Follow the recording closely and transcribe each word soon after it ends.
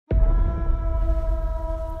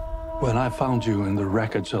When I found you in the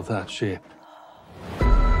wreckage of that ship,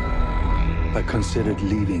 I considered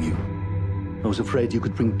leaving you. I was afraid you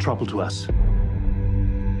could bring trouble to us.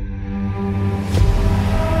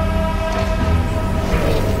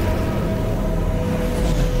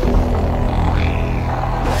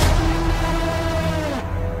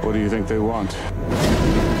 What do you think they want?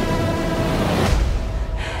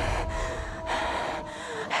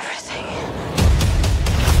 Everything.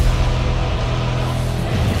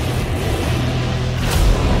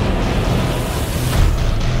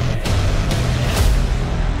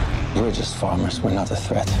 We're just farmers. We're not a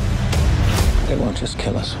threat. They won't just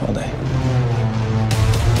kill us, will they?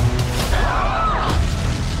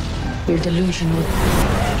 You're delusional.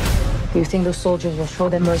 You think those soldiers will show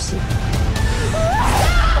them mercy?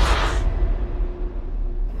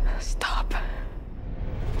 Stop.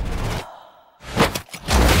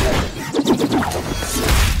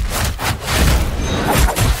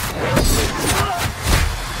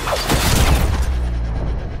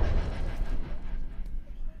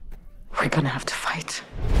 We're gonna have to fight.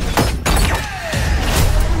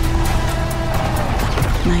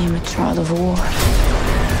 I am a child of war.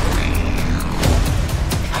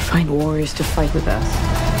 I find warriors to fight with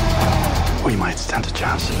us. We might stand a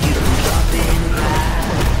chance.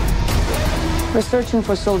 We're searching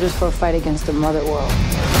for soldiers for a fight against the Mother World.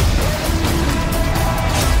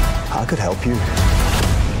 I could help you.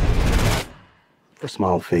 For a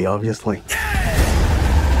small fee, obviously.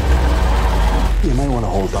 You might want to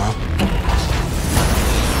hold on.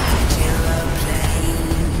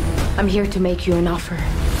 I'm here to make you an offer.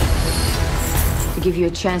 To give you a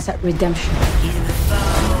chance at redemption.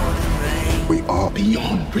 We are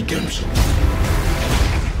beyond redemption.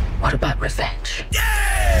 What about revenge?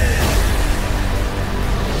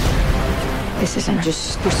 This isn't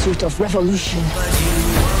just pursuit of revolution.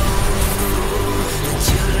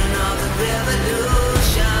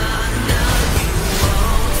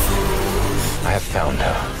 I have found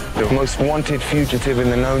her. The most wanted fugitive in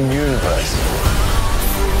the known universe.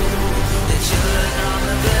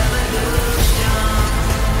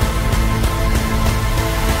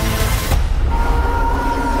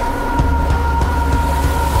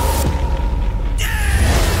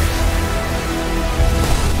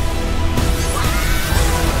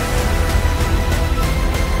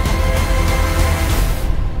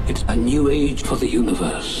 It's a new age for the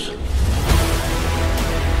universe.